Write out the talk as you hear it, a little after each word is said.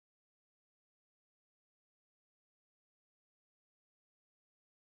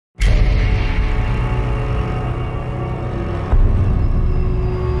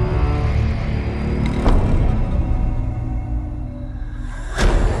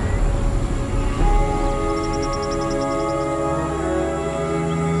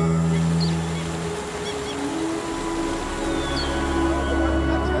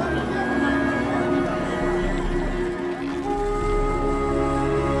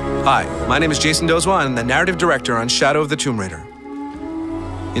Hi, my name is Jason Dozwa, and I'm the narrative director on Shadow of the Tomb Raider.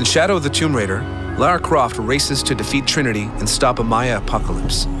 In Shadow of the Tomb Raider, Lara Croft races to defeat Trinity and stop a Maya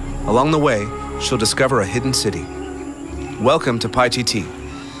apocalypse. Along the way, she'll discover a hidden city. Welcome to Paititi,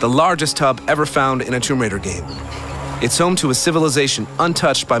 the largest hub ever found in a Tomb Raider game. It's home to a civilization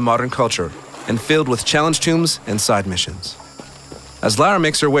untouched by modern culture and filled with challenge tombs and side missions. As Lara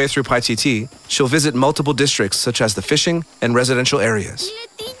makes her way through Paititi, she'll visit multiple districts such as the fishing and residential areas.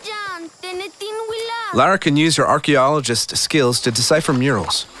 Lara can use her archaeologist skills to decipher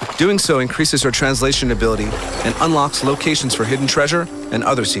murals. Doing so increases her translation ability and unlocks locations for hidden treasure and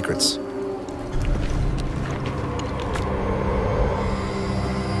other secrets.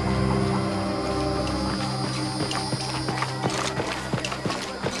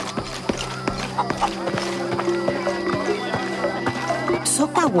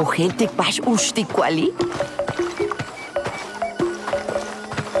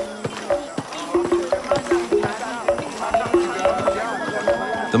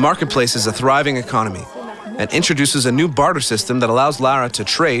 The marketplace is a thriving economy and introduces a new barter system that allows Lara to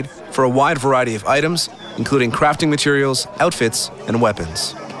trade for a wide variety of items, including crafting materials, outfits, and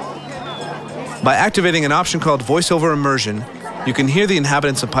weapons. By activating an option called voiceover immersion, you can hear the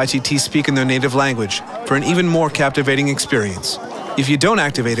inhabitants of Paititi speak in their native language for an even more captivating experience. If you don't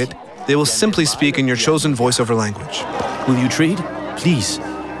activate it, they will simply speak in your chosen voiceover language. Will you trade? Please.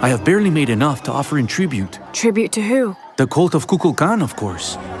 I have barely made enough to offer in tribute. Tribute to who? The cult of Kukulkan, of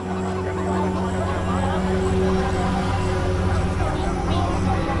course.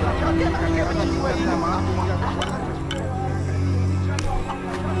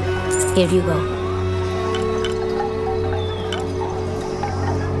 Here you go.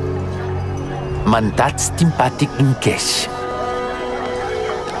 Mantats timpatik in cash.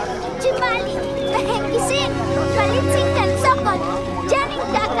 Chimali, Kahengisin, Kalitsingan Sokon, Jaring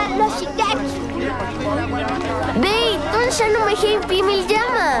Daka Loshigak. Bey, ton siya numahin pimil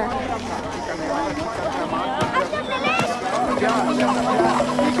llama.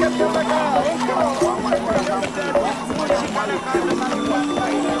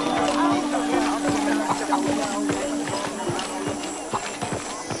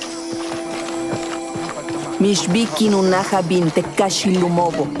 Mishbiki nunaha binte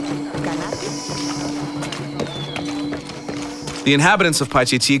kashilumobo. The inhabitants of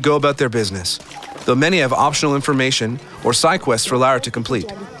Paititi go about their business, though many have optional information or side quests for Lara to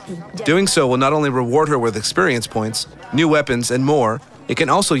complete. Doing so will not only reward her with experience points, new weapons, and more, it can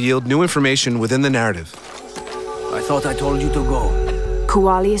also yield new information within the narrative. I thought I told you to go.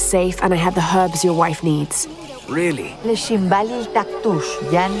 Kuali is safe, and I have the herbs your wife needs. Really? Le shimbali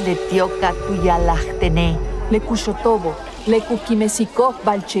taktush, yan le tioka tuyalachtene. Le kushotobo, le kukimesiko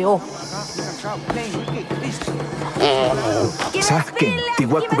balcheo.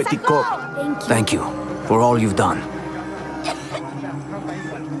 Thank you for all you've done.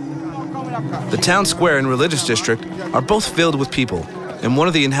 The town square and religious district are both filled with people, and one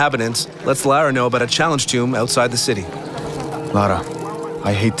of the inhabitants lets Lara know about a challenge tomb outside the city. Lara,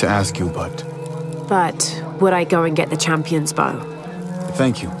 I hate to ask you, but would I go and get the champion's bow?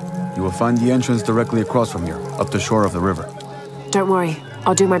 Thank you. You will find the entrance directly across from here, up the shore of the river. Don't worry,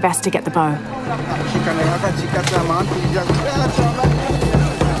 I'll do my best to get the bow.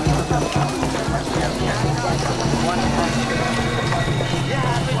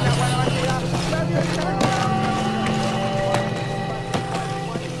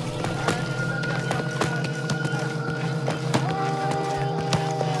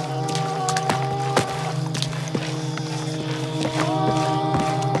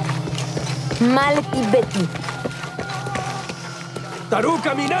 Malti Betty.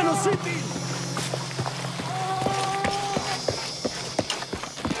 Taruka Minano City!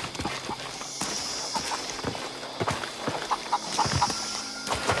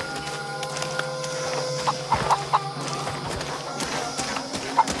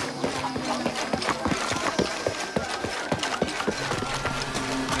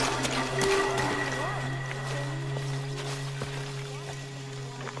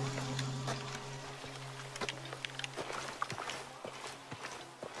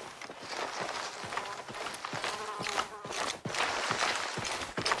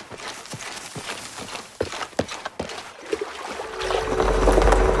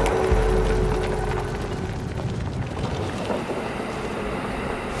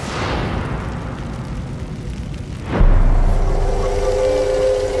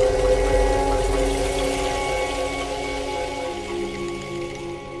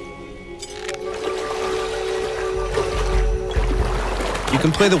 You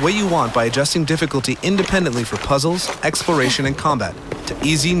can play the way you want by adjusting difficulty independently for puzzles, exploration, and combat, to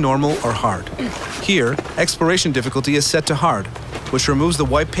easy, normal, or hard. Here, exploration difficulty is set to hard, which removes the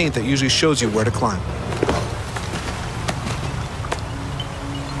white paint that usually shows you where to climb.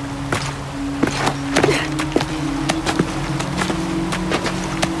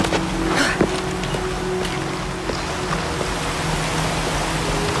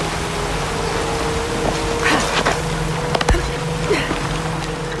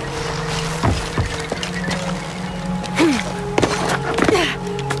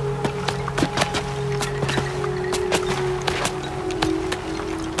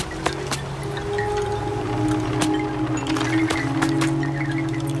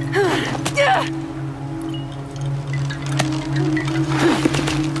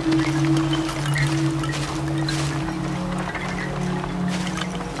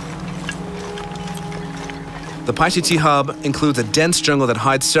 The Paititi hub includes a dense jungle that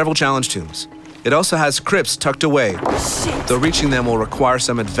hides several challenge tombs. It also has crypts tucked away, though reaching them will require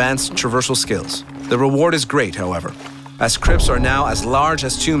some advanced traversal skills. The reward is great, however, as crypts are now as large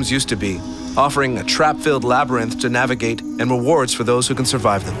as tombs used to be, offering a trap-filled labyrinth to navigate and rewards for those who can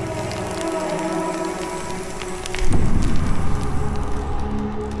survive them.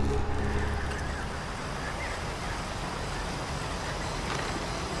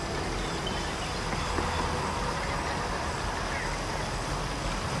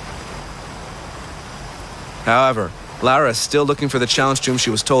 However, Lara is still looking for the challenge tomb she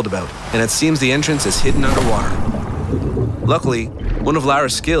was told about, and it seems the entrance is hidden underwater. Luckily, one of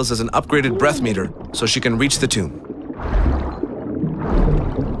Lara's skills is an upgraded breath meter, so she can reach the tomb.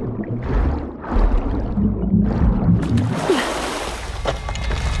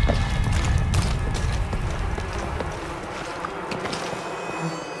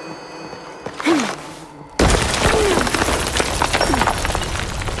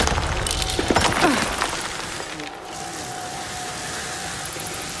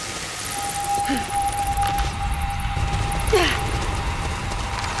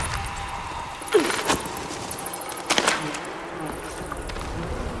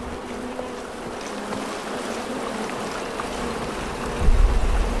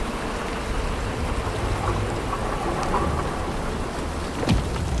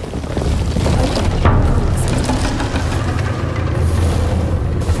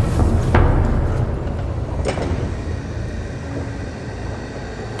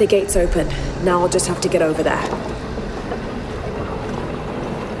 The gate's open. Now I'll just have to get over there.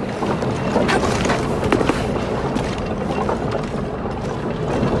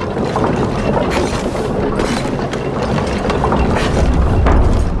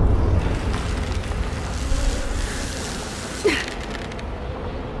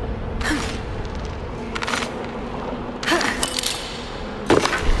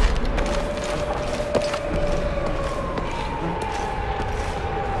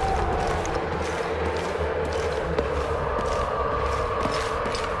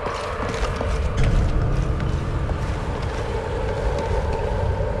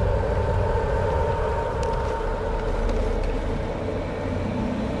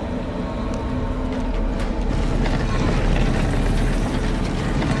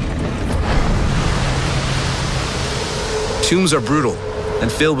 Tombs are brutal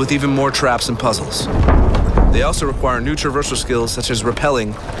and filled with even more traps and puzzles. They also require new traversal skills such as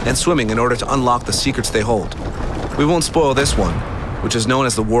rappelling and swimming in order to unlock the secrets they hold. We won't spoil this one, which is known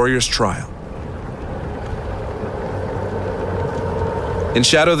as the Warrior's Trial. In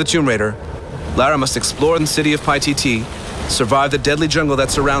Shadow of the Tomb Raider, Lara must explore the city of Paititi, survive the deadly jungle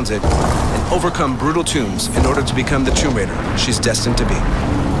that surrounds it, and overcome brutal tombs in order to become the Tomb Raider she's destined to be.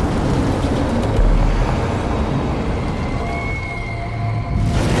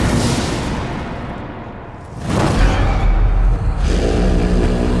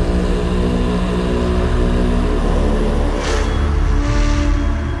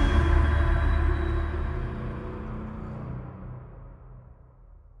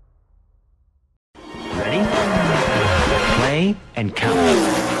 And count.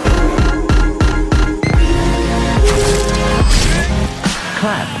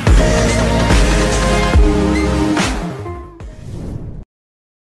 Clap.